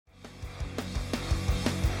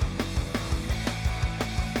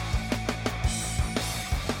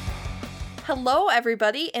Hello,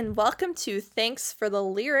 everybody, and welcome to Thanks for the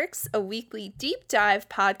Lyrics, a weekly deep dive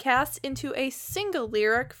podcast into a single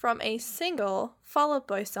lyric from a single Fall Out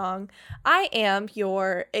Boy song. I am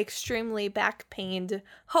your extremely back-pained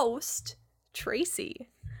host, Tracy.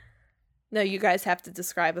 No, you guys have to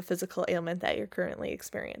describe a physical ailment that you're currently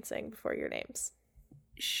experiencing before your names.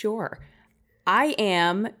 Sure. I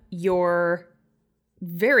am your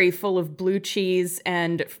very full of blue cheese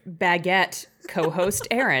and baguette co-host,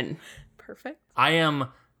 Aaron. Perfect. I am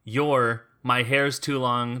your my hair's too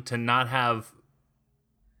long to not have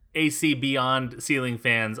AC beyond ceiling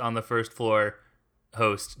fans on the first floor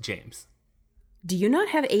host, James. Do you not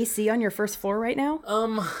have AC on your first floor right now?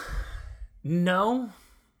 No.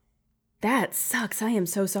 That sucks. I am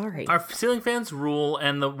so sorry. Our ceiling fans rule,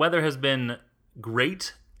 and the weather has been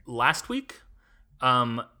great last week.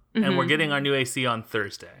 And we're getting our new AC on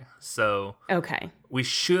Thursday. So okay. We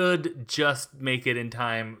should just make it in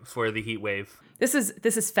time for the heat wave. This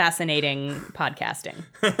is fascinating podcasting.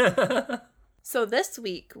 So this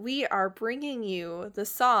week we are bringing you the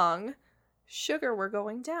song "Sugar We're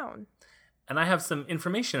Going Down." And I have some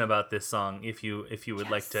information about this song if you would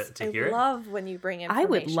like to hear it. I love when you bring information. I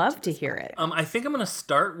would love to hear it. I think I'm going to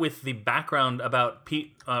start with the background about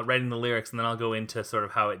Pete writing the lyrics, and then I'll go into sort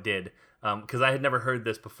of how it did. Because I had never heard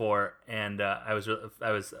this before, and I was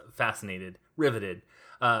fascinated, riveted.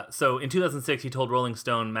 So in 2006, he told Rolling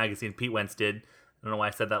Stone magazine, Pete Wentz did. I don't know why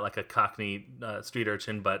I said that like a Cockney street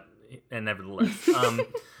urchin, and nevertheless.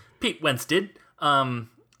 Pete Wentz did. I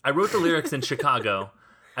wrote the lyrics in Chicago.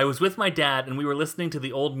 I was with my dad, and we were listening to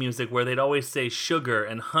the old music where they'd always say sugar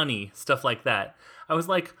and honey, stuff like that. I was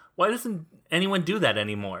like, why doesn't anyone do that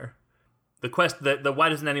anymore? The why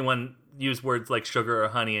doesn't anyone use words like sugar or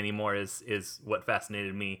honey anymore is what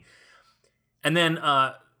fascinated me. And then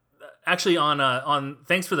actually on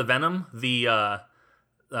Thanks for the Venom, the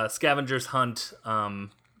Scavengers Hunt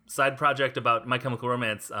side project about My Chemical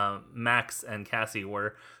Romance, Max and Cassie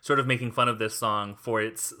were sort of making fun of this song for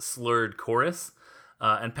its slurred chorus.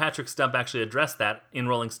 And Patrick Stump actually addressed that in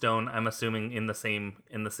Rolling Stone, I'm assuming in the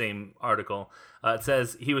same article. It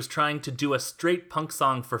says, he was trying to do a straight punk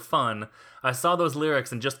song for fun. I saw those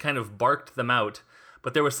lyrics and just kind of barked them out.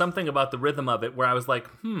 But there was something about the rhythm of it where I was like,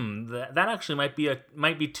 that actually might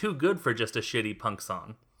be too good for just a shitty punk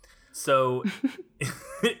song. So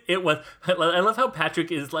it was. I love how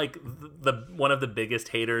Patrick is like one of the biggest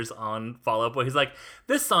haters on Fall Out Boy. He's like,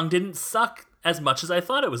 this song didn't suck as much as I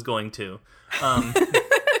thought it was going to.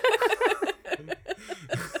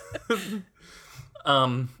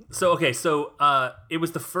 So it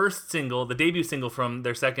was the first single, the debut single from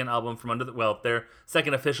their second album their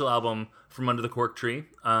second official album, From Under the Cork Tree.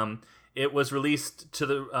 It was released to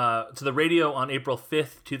the radio on April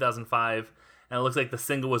 5th, 2005, and it looks like the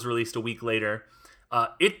single was released a week later.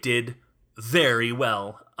 It did very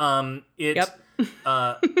well. It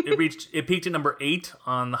peaked at number 8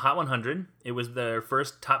 on the Hot 100. It was their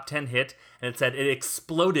first top 10 hit, and it said it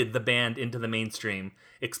exploded the band into the mainstream,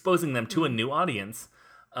 exposing them to a new audience.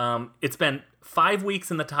 It spent 5 weeks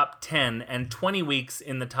in the top 10 and 20 weeks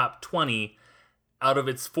in the top 20 out of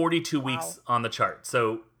its 42 weeks on the chart.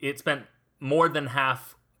 So it spent more than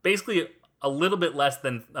half, basically a little bit less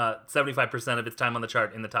than 75% of its time on the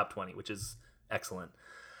chart in the top 20, which is excellent.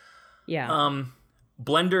 Yeah.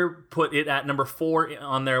 Blender put it at number 4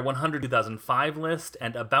 on their 100 2005 list,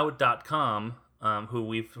 and About.com, who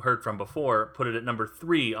we've heard from before, put it at number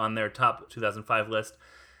 3 on their top 2005 list.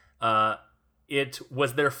 It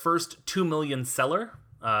was their first 2 million seller.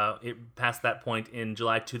 It passed that point in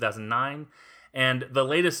July 2009. And the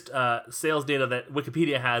latest sales data that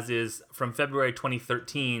Wikipedia has is from February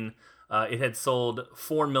 2013. It had sold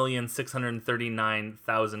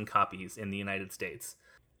 4,639,000 copies in the United States.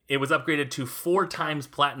 It was upgraded to 4 times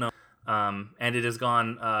platinum, and it has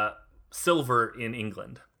gone silver in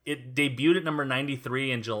England. It debuted at number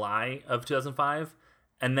 93 in July of 2005,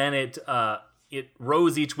 and then it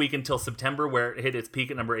rose each week until September, where it hit its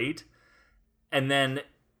peak at number 8. And then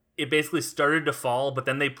it basically started to fall, but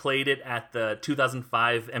then they played it at the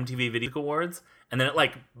 2005 MTV Video Awards, and then it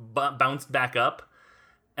bounced back up.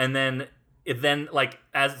 And then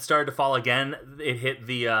as it started to fall again, it hit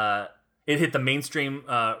the mainstream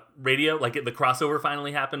radio, the crossover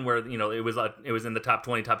finally happened where, it was in the top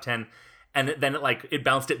 20, top 10, and then it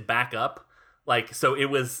bounced it back up. So it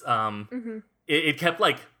was, it kept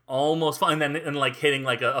almost falling and hitting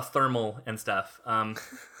a thermal and stuff.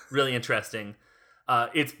 Really interesting.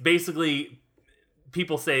 It's basically,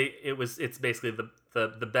 people say it's basically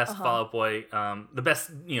the best Fall Out Boy, the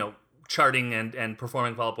best, charting and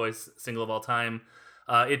performing Fall Out Boy single of all time.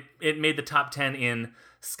 It made the top 10 in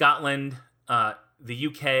Scotland, the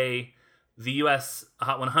UK, the U.S.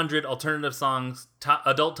 Hot 100, alternative songs,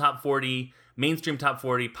 adult top 40, mainstream top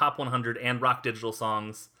 40, pop 100, and rock digital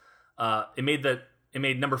songs. It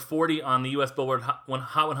made number 40 on the U.S. Billboard Hot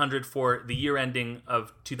 100 for the year ending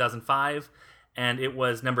of 2005, and it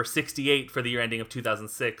was number 68 for the year ending of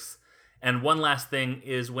 2006. And one last thing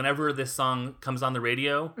is, whenever this song comes on the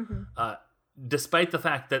radio, despite the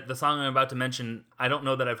fact that the song I'm about to mention, I don't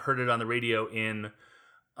know that I've heard it on the radio in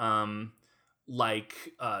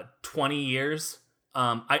 20 years,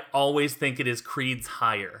 I always think it is Creed's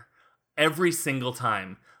Higher. Every single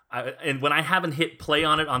time. And when I haven't hit play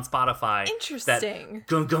on it on Spotify, interesting. That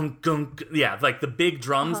gung, gung, gung, yeah, like the big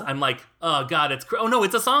drums, I'm like, oh God, oh no,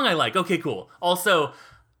 it's a song I like. Okay, cool. Also,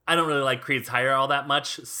 I don't really like Creed's Higher all that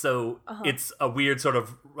much, so it's a weird sort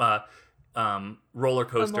of roller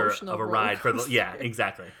coaster Emotional of a ride for the, yeah,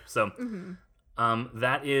 exactly. So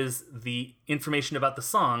that is the information about the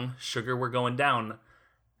song Sugar We're Going Down.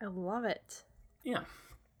 I love it. Yeah.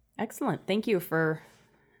 Excellent. Thank you for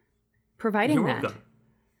providing You're that. welcome.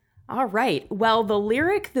 All right. Well, the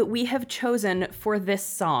lyric that we have chosen for this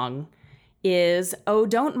song is, "Oh,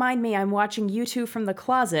 don't mind me, I'm watching you two from the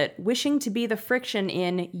closet, wishing to be the friction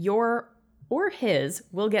in your, or his,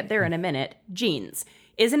 we'll get there in a minute, jeans.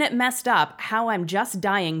 Isn't it messed up how I'm just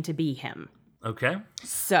dying to be him?" Okay.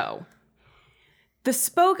 So,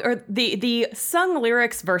 the sung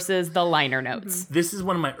lyrics versus the liner notes. This is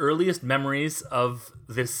one of my earliest memories of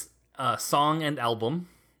this song and album.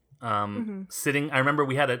 Sitting, I remember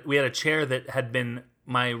we had a chair that had been,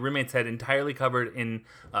 my roommates had entirely covered in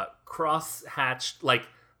cross-hatched, like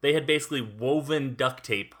they had basically woven duct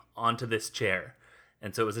tape onto this chair,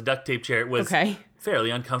 and so it was a duct tape chair. It was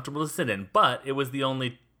fairly uncomfortable to sit in, but it was the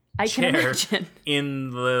only chair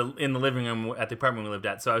in the living room at the apartment we lived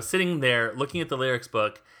at. So I was sitting there looking at the lyrics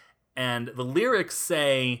book, and the lyrics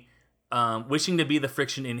say, "Wishing to be the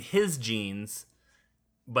friction in his jeans."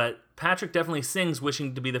 But Patrick definitely sings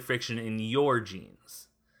 "wishing to be the friction in your jeans."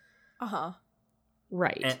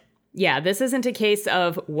 Right. Yeah, this isn't a case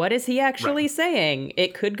of what is he actually saying?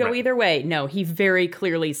 It could go either way. No, he very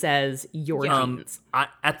clearly says your jeans.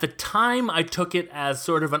 At the time, I took it as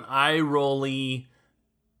sort of an eye-rolly,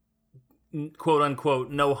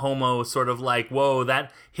 quote-unquote, no homo, sort of like, whoa,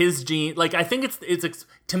 that his jeans. Like, I think it's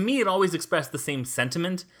to me, it always expressed the same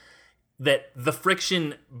sentiment, that the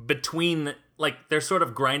friction between, like, they're sort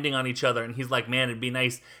of grinding on each other, and he's like, man, it'd be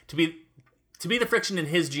nice to be the friction in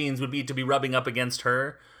his jeans would be to be rubbing up against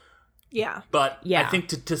her. Yeah. But I think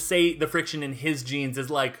to say the friction in his jeans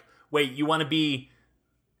is like, wait, you want to be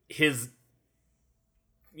his,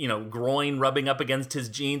 groin rubbing up against his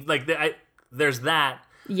jeans? Like, there's that.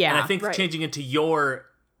 Yeah. And I think changing it to your,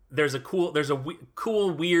 there's a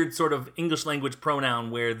cool, weird sort of English language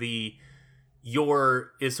pronoun where the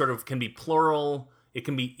your is sort of can be plural. It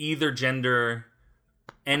can be either gender,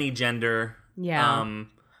 any gender. Yeah.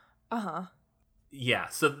 Yeah.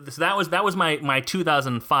 So that was my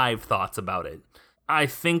 2005 thoughts about it. I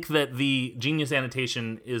think that the Genius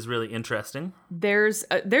annotation is really interesting. There's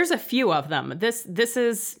a few of them. This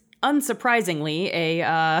is unsurprisingly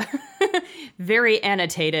a very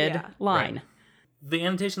annotated line. Right. The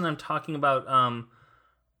annotation that I'm talking about,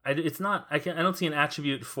 I don't see an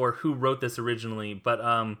attribute for who wrote this originally, but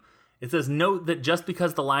it says, note that just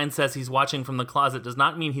because the line says he's watching from the closet does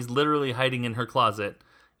not mean he's literally hiding in her closet.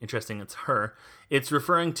 Interesting, it's her. It's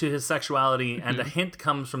referring to his sexuality, and a hint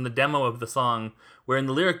comes from the demo of the song, where in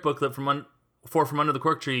the lyric booklet From Under the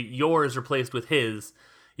Cork Tree, your is replaced with his.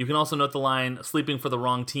 You can also note the line, sleeping for the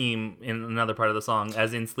wrong team, in another part of the song,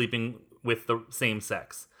 as in sleeping with the same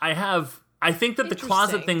sex. I think that the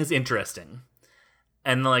closet thing is interesting.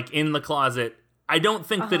 And, like, in the closet, I don't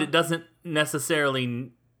think that it doesn't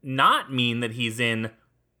necessarily not mean that he's in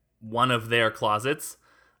one of their closets.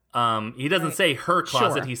 He doesn't say her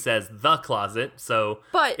closet, he says the closet, so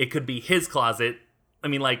but it could be his closet. I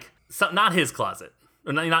mean, like, not his closet,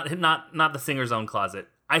 or not the singer's own closet.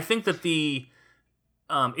 I think that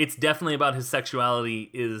it's definitely about his sexuality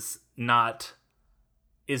is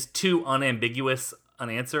too unambiguous an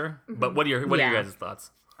answer. But what are your guys' thoughts?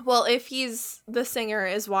 Well, if the singer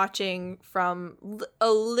is watching from a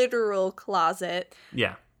literal closet,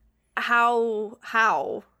 how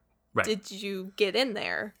did you get in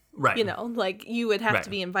there? Right. Like, you would have to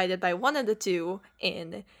be invited by one of the two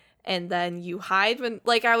in, and then you hide when,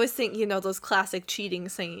 like, I was thinking, those classic cheating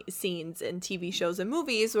scenes in TV shows and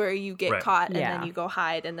movies where you get caught and then you go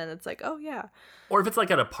hide, and then it's like, oh yeah. Or if it's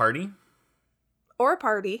like at a party. Or a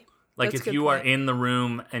party. Like, if you are in the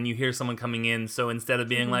room and you hear someone coming in, so instead of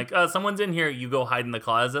being like, oh, someone's in here, you go hide in the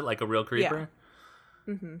closet like a real creeper.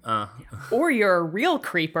 Or you're a real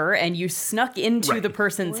creeper and you snuck into the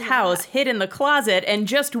person's house, hid in the closet, and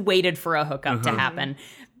just waited for a hookup to happen.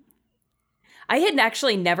 I had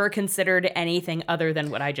actually never considered anything other than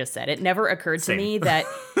what I just said. It never occurred to me that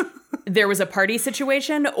there was a party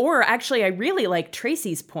situation, or actually I really like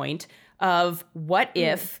Tracy's point of what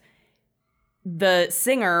if the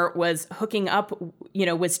singer was hooking up,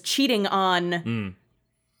 was cheating on,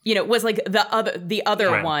 was like the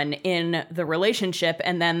other one in the relationship,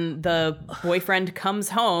 and then the boyfriend comes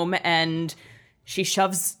home and she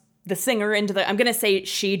shoves the singer into the, I'm going to say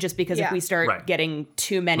she just because if we start getting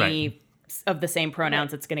too many of the same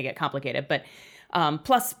pronouns, it's going to get complicated. But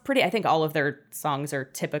plus I think all of their songs are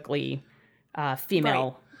typically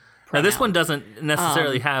female pronouns. Now this one doesn't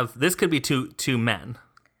necessarily have, this could be two men.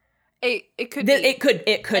 It could be.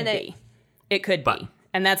 It could be.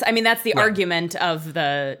 And that's the argument of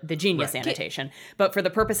the Genius annotation. But for the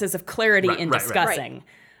purposes of clarity in discussing,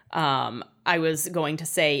 I was going to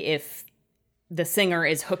say if the singer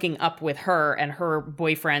is hooking up with her and her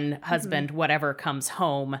boyfriend, husband, whatever comes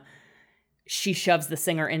home, she shoves the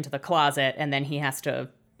singer into the closet and then he has to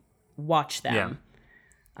watch them.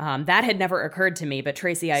 That had never occurred to me, but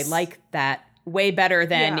Tracy, I like that way better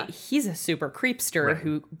than he's a super creepster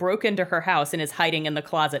who broke into her house and is hiding in the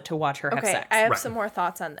closet to watch her have sex. I have some more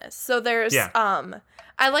thoughts on this. So there's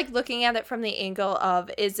I like looking at it from the angle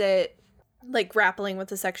of, is it like grappling with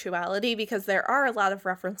the sexuality, because there are a lot of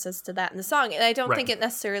references to that in the song, and I don't think it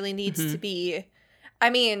necessarily needs to be. I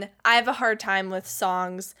mean, I have a hard time with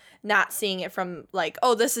songs not seeing it from like,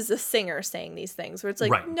 oh, this is the singer saying these things, where it's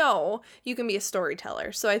like, no, you can be a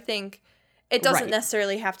storyteller. So I think it doesn't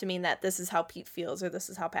necessarily have to mean that this is how Pete feels or this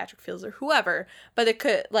is how Patrick feels or whoever, but it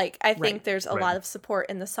could, like, I think there's a lot of support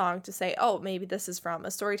in the song to say, oh, maybe this is from a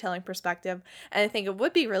storytelling perspective. And I think it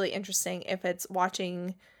would be really interesting if it's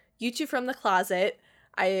watching You Two from the Closet.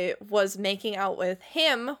 I was making out with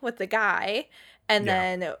him, with the guy, and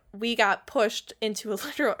then we got pushed into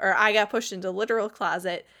I got pushed into a literal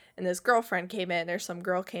closet, and this girlfriend came in, or some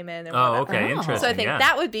girl came in. And Interesting. So I think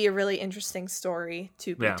that would be a really interesting story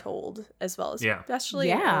to be told, as well as especially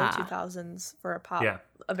in the early 2000s for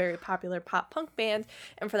a very popular pop punk band,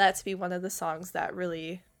 and for that to be one of the songs that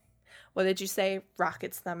really, what did you say,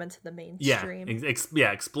 rockets them into the mainstream.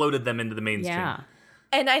 Exploded them into the mainstream. Yeah.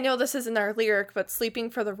 And I know this isn't our lyric, but Sleeping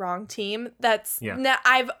for the Wrong Team,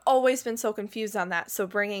 I've always been so confused on that. So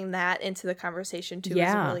bringing that into the conversation too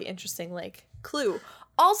is a really interesting clue.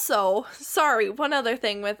 Also, sorry, one other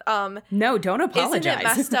thing with no, don't apologize. Isn't it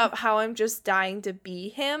messed up how I'm just dying to be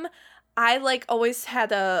him? I always had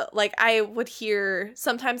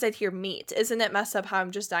sometimes I'd hear meet. Isn't it messed up how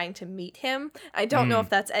I'm just dying to meet him? I don't know if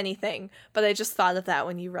that's anything, but I just thought of that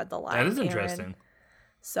when you read the line. That is interesting. Aaron.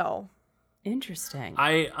 So interesting.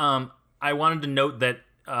 I wanted to note that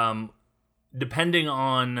depending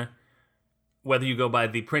on whether you go by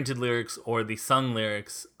the printed lyrics or the sung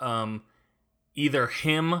lyrics, either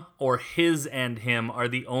him or his and him are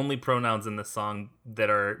the only pronouns in the song that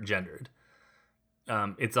are gendered.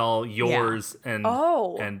 It's all yours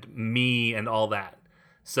and me and all that.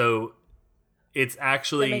 So it's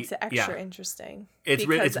actually, that makes it extra interesting. It's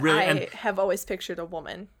really, I have always pictured a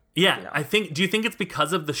woman. Yeah, I think. Do you think it's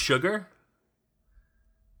because of the sugar?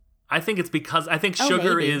 I think it's because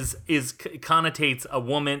sugar is connotates a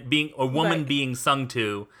woman being sung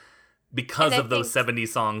to because of those 70s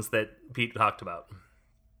songs that Pete talked about.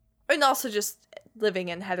 And also just living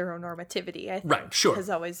in heteronormativity, I think. Right, sure. Has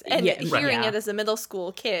always, and hearing it as a middle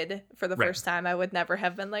school kid for the first time, I would never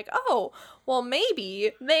have been like, oh, well,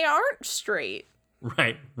 maybe they aren't straight.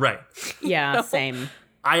 Right. Yeah, same.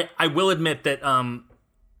 I will admit that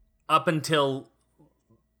up until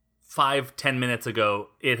 5-10 minutes ago,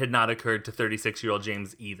 it had not occurred to 36-year-old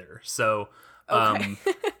James either. So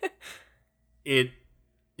it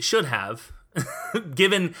should have.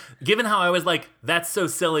 given how I was like, that's so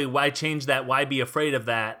silly, why change that, why be afraid of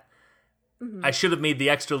that? I should have made the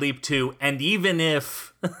extra leap to, and even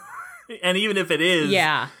if it is,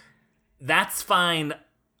 that's fine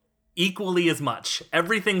equally as much.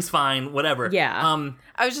 Everything's fine, whatever.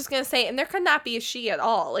 I was just gonna say, and there could not be a she at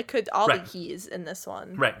all. It could all be he's in this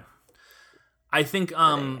one. Right. I think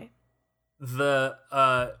the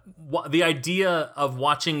idea of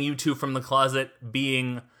watching You Two from the Closet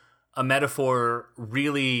being a metaphor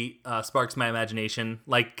really sparks my imagination.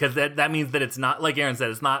 Like, because that means that it's not, like Aaron said,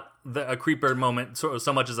 it's not a creeper moment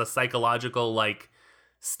so much as a psychological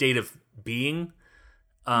state of being,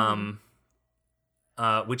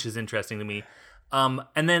 which is interesting to me.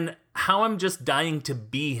 And then how I'm just dying to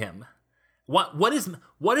be him. What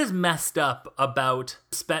is messed up about?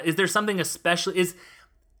 Is there something especially?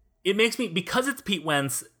 it makes me, because it's Pete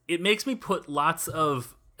Wentz, it makes me put lots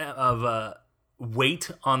of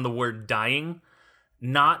weight on the word dying,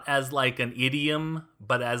 not as like an idiom,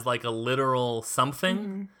 but as like a literal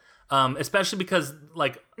something. Especially because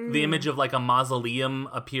like the image of like a mausoleum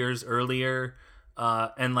appears earlier,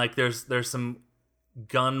 and like there's some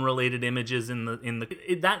gun related images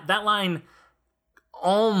that line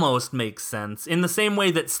almost makes sense in the same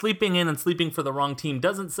way that sleeping in and sleeping for the wrong team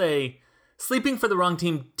doesn't say. Sleeping for the wrong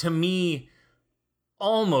team, to me,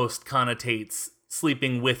 almost connotates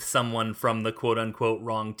sleeping with someone from the quote-unquote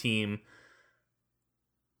wrong team.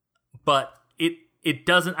 But it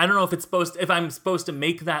doesn't... I don't know if I'm supposed to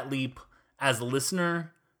make that leap as a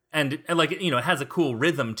listener, and like, you know, it has a cool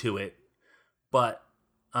rhythm to it. But,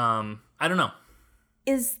 I don't know.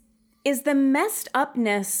 Is the messed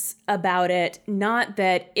upness about it not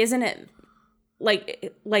that... Isn't it... Like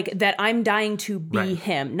that I'm dying to be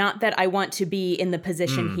him, not that I want to be in the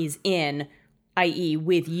position he's in, i.e.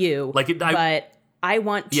 with you, but I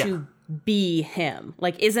want to be him.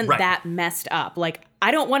 Like, isn't that messed up? Like, I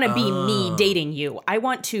don't want to be me dating you. I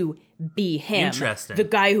want to be him. Interesting. The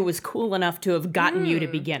guy who was cool enough to have gotten you to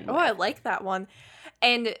begin with. Oh, I like that one.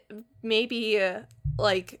 And maybe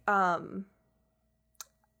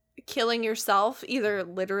killing yourself, either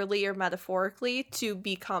literally or metaphorically, to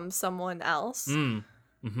become someone else.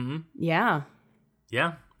 Yeah.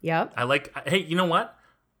 Yeah. Yep. Hey, you know what?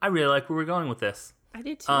 I really like where we're going with this. I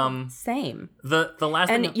do too. Same. The last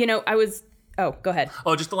thing... And, you know, I was... Oh, go ahead.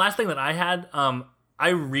 Oh, just the last thing that I had, I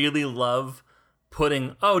really love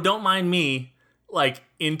putting, oh, don't mind me, like,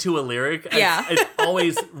 into a lyric. Yeah. It's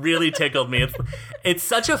always really tickled me. It's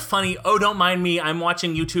such a funny, oh, don't mind me, I'm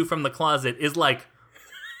watching you two from the closet, is like,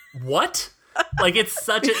 what? Like, it's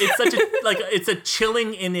a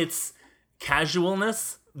chilling in its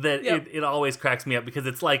casualness that it always cracks me up, because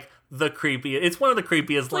it's like it's one of the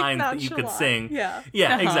creepiest lines that you could sing. Yeah.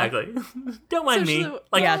 Exactly. Don't mind me.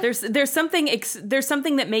 Like, yeah, there's something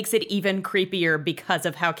that makes it even creepier because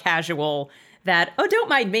of how casual that, oh, don't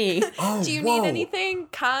mind me. oh, Do you whoa. need anything?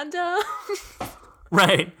 Condom?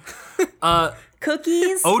 Right.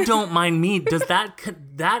 Cookies? Oh, don't mind me. Does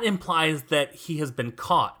that implies that he has been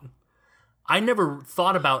caught? I never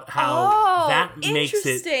thought about how that makes it.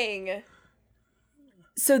 Interesting.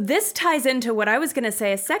 So this ties into what I was going to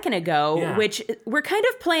say a second ago, which we're kind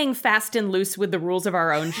of playing fast and loose with the rules of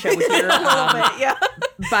our own show here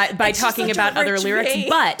by talking about other lyrics.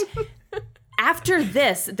 But after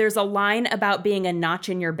this, there's a line about being a notch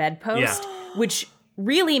in your bedpost, which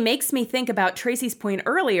really makes me think about Tracy's point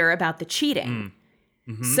earlier about the cheating.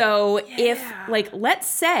 So if, like, let's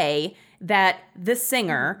say that the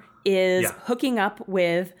singer is hooking up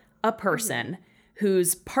with a person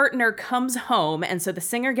whose partner comes home, and so the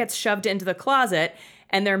singer gets shoved into the closet,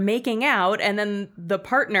 and they're making out, and then the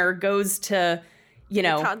partner goes to, you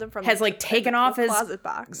know, has like taken off his closet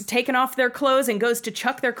box, taken off their clothes, and goes to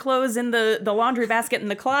chuck their clothes in the laundry basket in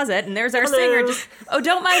the closet, and there's our singer just, oh,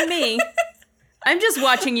 don't mind me. I'm just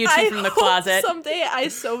watching you two from the closet. Someday I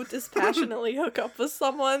so dispassionately hook up with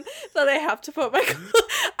someone that I have to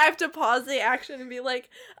I have to pause the action and be like,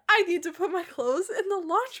 I need to put my clothes in the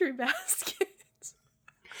laundry basket.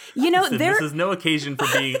 You know, this is no occasion for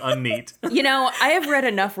being unneat. You know, I have read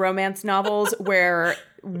enough romance novels where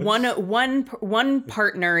one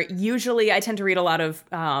partner, usually I tend to read a lot of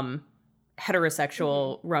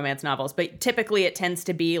heterosexual romance novels, but typically it tends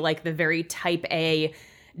to be like the very type A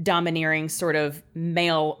domineering sort of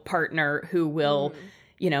male partner who will,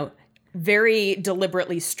 you know, very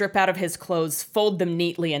deliberately strip out of his clothes, fold them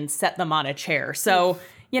neatly, and set them on a chair. So,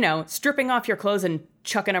 you know, stripping off your clothes and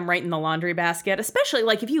chucking them right in the laundry basket, especially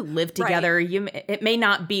like if you live together, it may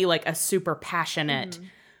not be like a super passionate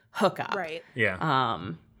hookup. Right. Yeah.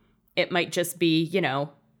 It might just be, you know,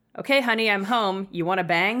 okay, honey, I'm home. You want to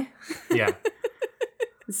bang? Yeah.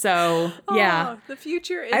 So, yeah. The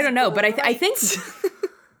future is I don't know, but I think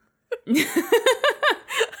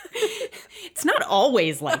it's not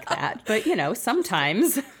always like that, but, you know,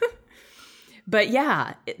 sometimes. But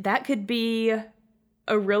yeah, that could be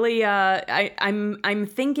a really, I'm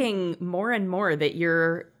thinking more and more that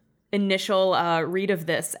your initial read of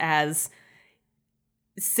this as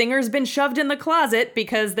singer's been shoved in the closet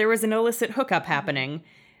because there was an illicit hookup happening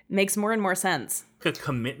makes more and more sense. A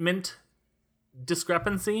commitment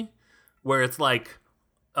discrepancy where it's like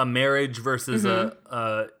a marriage versus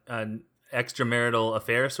an extramarital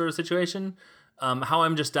affair sort of situation. How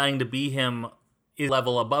I'm just dying to be him is a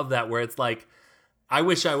level above that, where it's like, I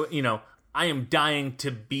wish I would, you know, I am dying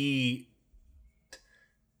to be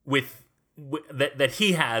with that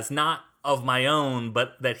he has, not of my own,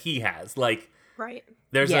 but that he has. Like, right.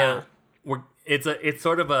 There's it's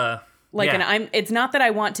sort of a like, yeah. and it's not that I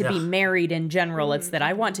want to be Ugh. married in general. It's that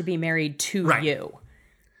I want to be married to Right. you.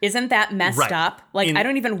 Isn't that messed Right. up? Like, I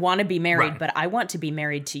don't even want to be married, Right. but I want to be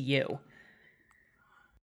married to you.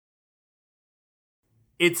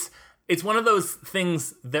 It's one of those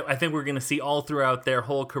things that I think we're going to see all throughout their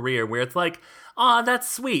whole career, where it's like, "Ah, that's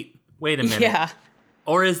sweet. Wait a minute." Yeah.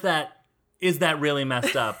 Or is that really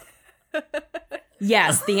messed up?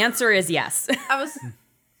 Yes. The answer is yes. I was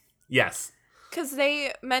Yes. because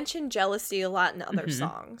they mentioned jealousy a lot in other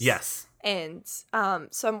songs. Yes. And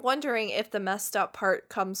so I'm wondering if the messed up part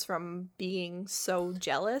comes from being so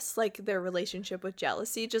jealous, like their relationship with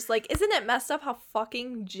jealousy. Just like, isn't it messed up how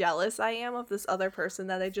fucking jealous I am of this other person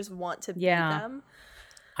that I just want to be them?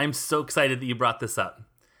 I'm so excited that you brought this up.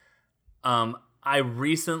 I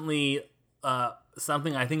recently, I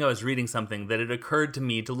was reading something that it occurred to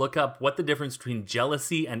me to look up what the difference between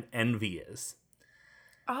jealousy and envy is.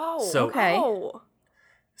 Oh, So- Okay. Oh.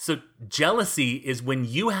 So jealousy is when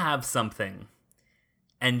you have something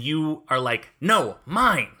and you are like, no,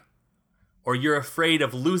 mine. Or you're afraid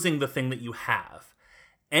of losing the thing that you have.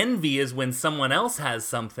 Envy is when someone else has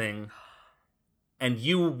something and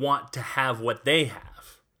you want to have what they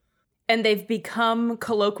have. And they've become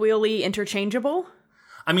colloquially interchangeable?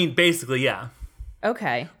 I mean, basically, yeah.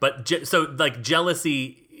 Okay. But so like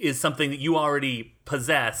jealousy is something that you already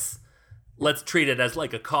possess. Let's treat it as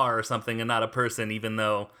like a car or something and not a person, even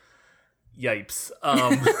though, yipes.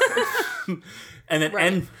 And then,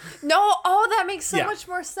 Right. That makes so Yeah. much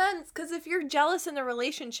more sense. Because if you're jealous in a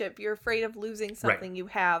relationship, you're afraid of losing something you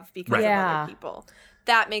have because Right. of Yeah. other people.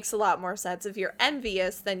 That makes a lot more sense. If you're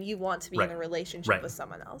envious, then you want to be in Right. a relationship Right. with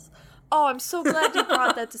someone else. Oh, I'm so glad you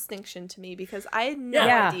brought that distinction to me because I had no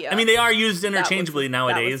Yeah. idea. I mean, they are used was interchangeably the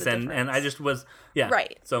nowadays, and difference. I just was, yeah.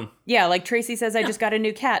 Right. So, Yeah, like Tracy says, I just got a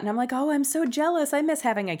new cat. And I'm like, oh, I'm so jealous. I miss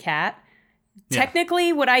having a cat. Yeah.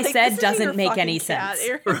 Technically, what I Like, said this isn't your doesn't make fucking any cat,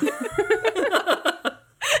 sense. Aaron.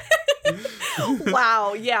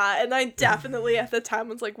 Wow, yeah, and I definitely at the time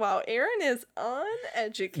was like, wow, Aaron is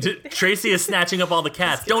uneducated. Tracy is snatching up all the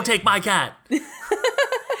cats. Don't take my cat.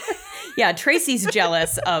 Yeah, Tracy's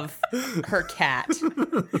jealous of her cat.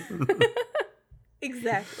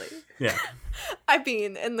 Exactly. Yeah. I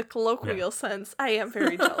mean, in the colloquial sense, I am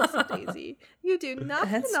very jealous of Daisy. You do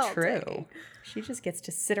nothing That's all true. day. She just gets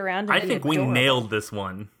to sit around and I be think we adorable. nailed this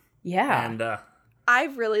one. Yeah. And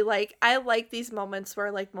I like these moments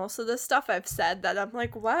where like most of the stuff I've said that I'm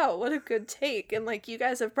like, wow, what a good take. And like you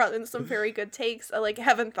guys have brought in some very good takes. I like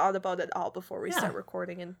haven't thought about it all before we start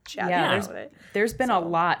recording and chatting Yeah, about it. There's been a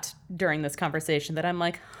lot during this conversation that I'm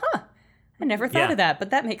like, I never thought Yeah. of that,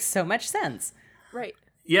 but that makes so much sense. Right.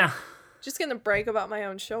 yeah, Just gonna brag about my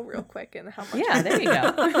own show real quick and how much Yeah, there you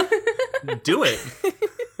go. do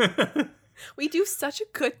it. we do such a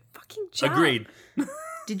good fucking job. Agreed.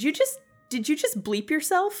 Did you just bleep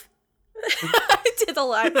yourself? I did a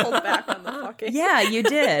lot. I pulled back on the fucking. Yeah, you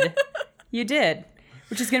did. You did.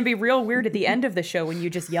 Which is going to be real weird at the end of the show when you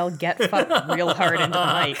just yell "get fucked" real hard into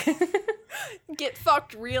the mic. Get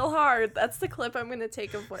fucked real hard. That's the clip I'm gonna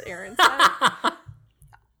take of what Aaron said.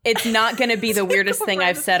 It's not going to be the weirdest thing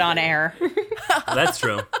I've said on air. That's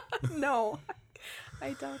true. No,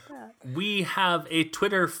 I doubt that. We have a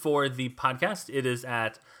Twitter for the podcast. It is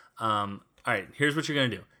at, all right, here's what you're going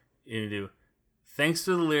to do. You're going to do, thanks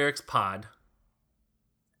to the lyrics pod,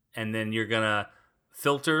 and then you're going to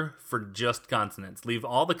filter for just consonants. Leave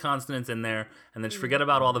all the consonants in there, and then just forget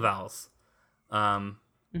about all the vowels. All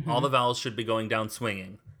the vowels should be going down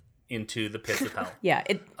swinging into the pits of hell. Yeah,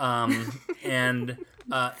 And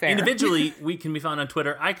Fair. individually, we can be found on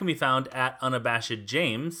Twitter. I can be found at Unabashed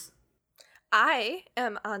James. I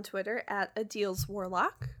am on Twitter at Adil's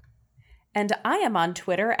Warlock. and I am on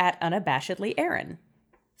Twitter at unabashedly Aaron.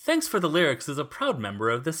 Thanks for the Lyrics is a proud member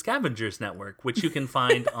of the Scavengers Network, which you can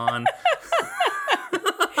find on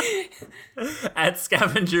at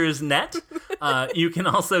Scavengersnet. You can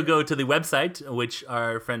also go to the website, which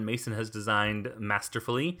our friend Mason has designed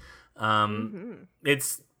masterfully.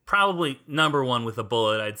 It's probably number one with a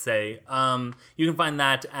bullet, I'd say. You can find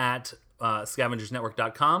that at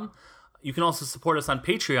scavengersnetwork.com. You can also support us on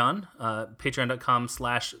Patreon,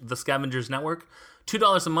 patreon.com/The Scavengers Network.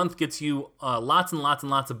 $2 a month gets you lots and lots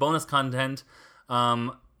and lots of bonus content,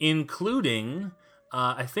 including,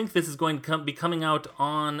 I think this is going to be coming out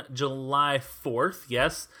on July 4th,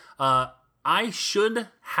 yes. I should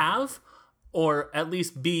have, or at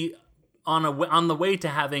least be on the way to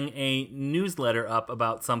having a newsletter up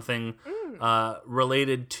about something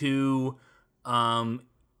related to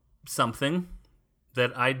something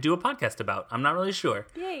that I do a podcast about. I'm not really sure.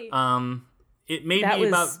 Yay. It may That be was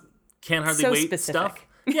about Can't Hardly so Wait specific. stuff.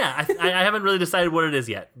 Yeah, I haven't really decided what it is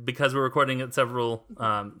yet because we're recording it several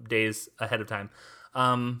days ahead of time.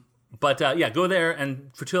 But go there,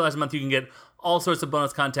 and for $2 a month, you can get all sorts of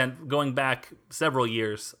bonus content going back several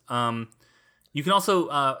years. You can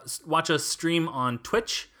also watch us stream on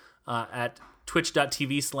Twitch at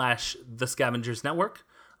twitch.tv/The Scavengers Network.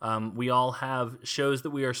 We all have shows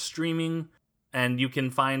that we are streaming, and you can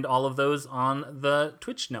find all of those on the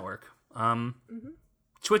Twitch network. The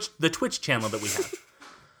Twitch channel that we have.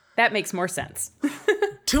 That makes more sense.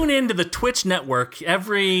 Tune in to the Twitch network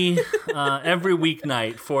every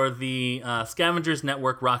weeknight for the Scavengers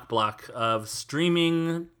Network rock block of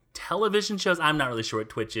streaming television shows. I'm not really sure what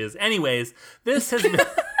Twitch is. Anyways, this has been...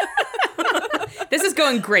 This is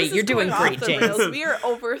going great. You're doing great, James. We are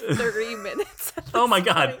over 30 minutes. Oh my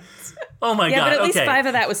god. Oh my god. Yeah, but at least okay. 5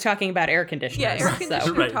 of that was talking about air conditioners. Yeah, air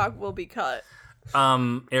conditioner Right. talk will be cut.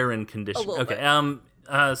 Air and condition. Okay.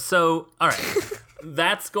 Bit. So all right.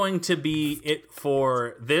 That's going to be it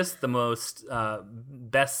for this, the most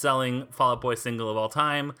best-selling Fall Out Boy single of all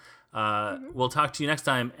time. We'll talk to you next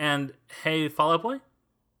time. And hey, Fall Out Boy,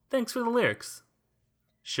 thanks for the lyrics.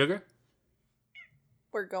 Sugar?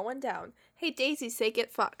 We're going down. Hey, Daisy, say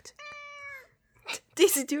get fucked.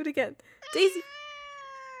 Daisy, do it again. Daisy.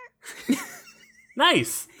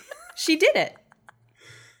 Nice. She did it.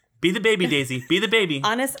 Be the baby, Daisy. Be the baby.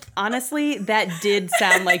 Honestly, that did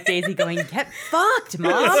sound like Daisy going, "Get fucked,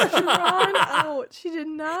 Mom." Drawn out. She did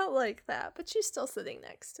not like that, but she's still sitting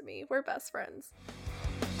next to me. We're best friends.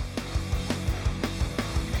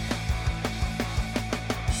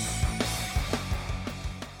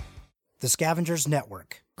 The Scavengers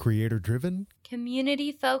Network. Creator-driven.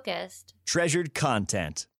 Community-focused. Treasured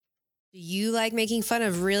content. Do you like making fun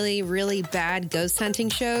of really, really bad ghost hunting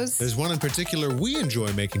shows? There's one in particular we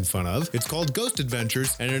enjoy making fun of. It's called Ghost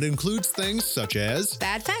Adventures, and it includes things such as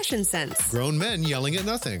Bad fashion sense. grown men yelling at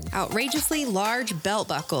nothing, Outrageously large belt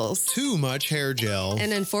buckles. too much hair gel,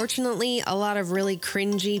 And unfortunately, a lot of really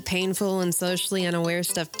cringy, painful, and socially unaware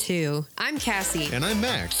stuff too. I'm Cassie. and I'm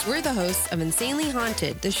Max. We're the hosts of Insanely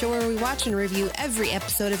Haunted, the show where we watch and review every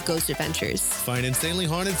episode of Ghost Adventures. Find Insanely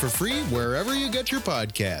Haunted for free wherever you get your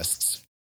podcasts.